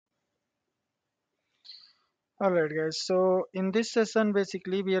Alright guys, so in this session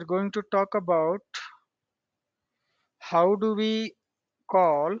basically we are going to talk about how do we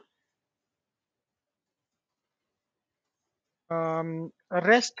call a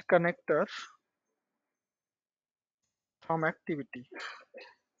REST connector from activity.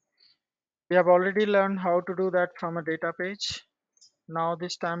 We have already learned how to do that from a data page. Now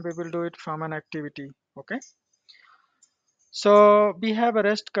this time we will do it from an activity. Okay. So we have a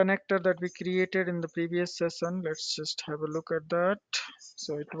REST connector that we created in the previous session. Let's just have a look at that.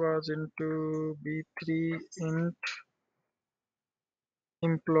 So it was into B3 int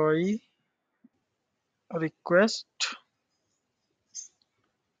employee request.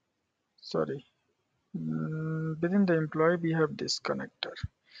 Sorry. Within the employee we have this connector.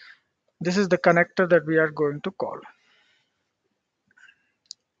 This is the connector that we are going to call.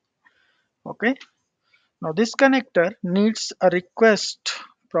 Okay, now this connector needs a request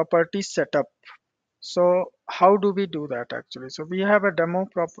property setup. So how do we do that actually? So we have a demo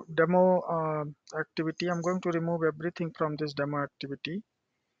activity. I'm going to remove everything from this demo activity,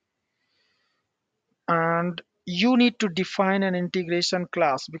 and you need to define an integration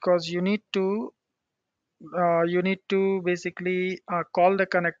class because you need to basically call the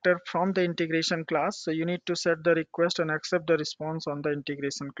connector from the integration class. So you need to set the request and accept the response on the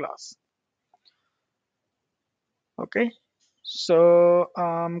integration class. Okay, so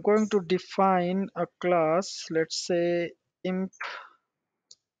I'm going to define a class, let's say imp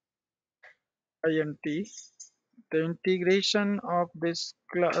int. The integration of this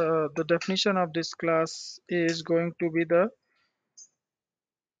the definition of this class is going to be the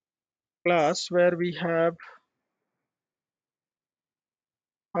class where we have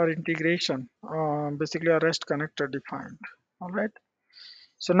our integration, basically a REST connector defined. All right.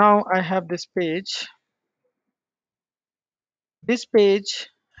 So now I have this page. This page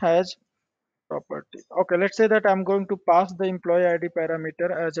has property. Okay, let's say that I'm going to pass the employee ID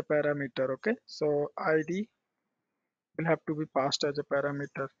parameter as a parameter. Okay, so ID will have to be passed as a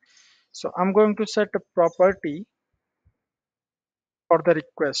parameter. So I'm going to set a property for the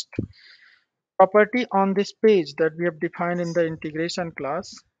request. Property on this page that we have defined in the integration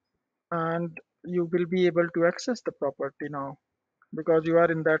class, and you will be able to access the property now because you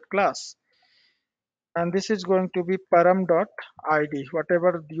are in that class. And this is going to be param.id,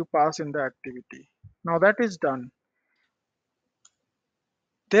 whatever you pass in the activity. Now that is done.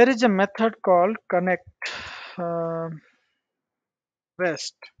 There is a method called connect uh,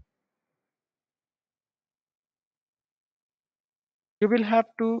 rest. You will have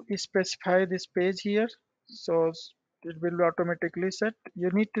to specify this page here, so it will automatically set.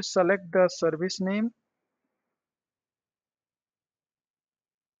 You need to select the service name.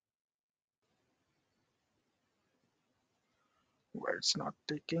 Why it's not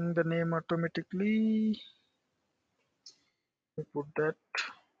taking the name automatically? We put that.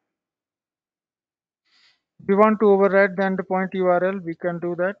 We want to override the endpoint URL, we can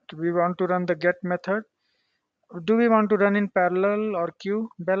do that. We want to run the get method. Do we want to run in parallel or queue?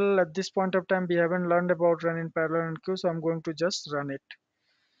 Well, at this point of time we haven't learned about run in parallel and queue, so I'm going to just run it.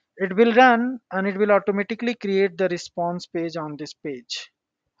 It will run and it will automatically create the response page on this page.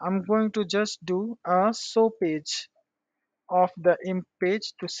 I'm going to just do a show page of the imp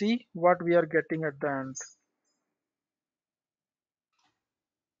page to see what we are getting at the end.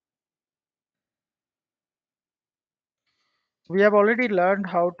 We have already learned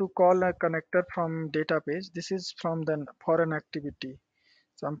how to call a connector from database. This is from the for an activity.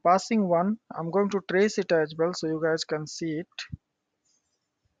 So I'm passing one. I'm going to trace it as well so you guys can see it.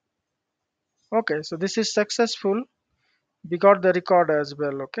 Okay, so this is successful. We got the record as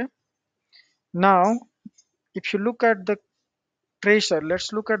well. Okay. Now, if you look at the tracer,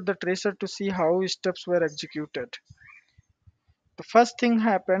 let's look at the tracer to see how steps were executed. The first thing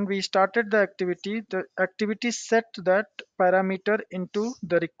happened, we started the activity set that parameter into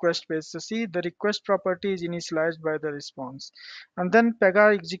the request page. So see, the request property is initialized by the response, and then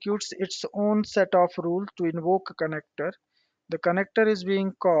Pega executes its own set of rules to invoke a connector. The connector is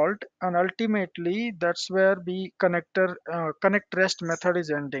being called, and ultimately that's where the connect rest method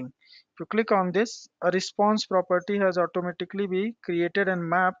is ending. If you click on this, a response property has automatically been created and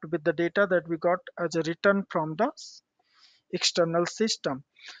mapped with the data that we got as a return from the external system.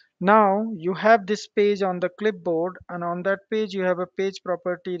 Now you have this page on the clipboard, and on that page you have a page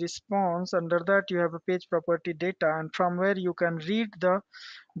property response. Under that you have a page property data, and from where you can read the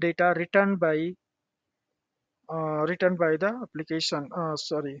data written by the application,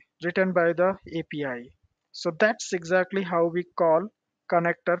 written by the API. So that's exactly how we call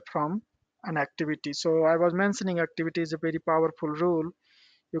connector from an activity. So I was mentioning activity is a very powerful rule.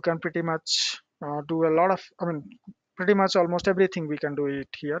 You can pretty much do a lot of, I mean, pretty much almost everything we can do it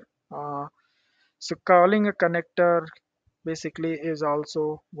here. So calling a connector basically is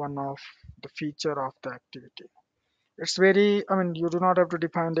also one of the feature of the activity. It's very, I mean, you do not have to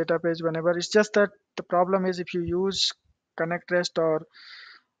define data page whenever. It's just that the problem is if you use connect rest or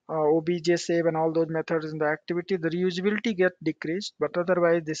obj save and all those methods in the activity, the reusability get decreased. But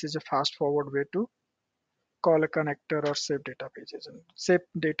otherwise, this is a fast forward way to call a connector or save data pages and save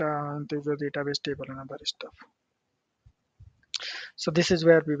data into the database table and other stuff. So this is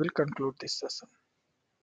where we will conclude this session.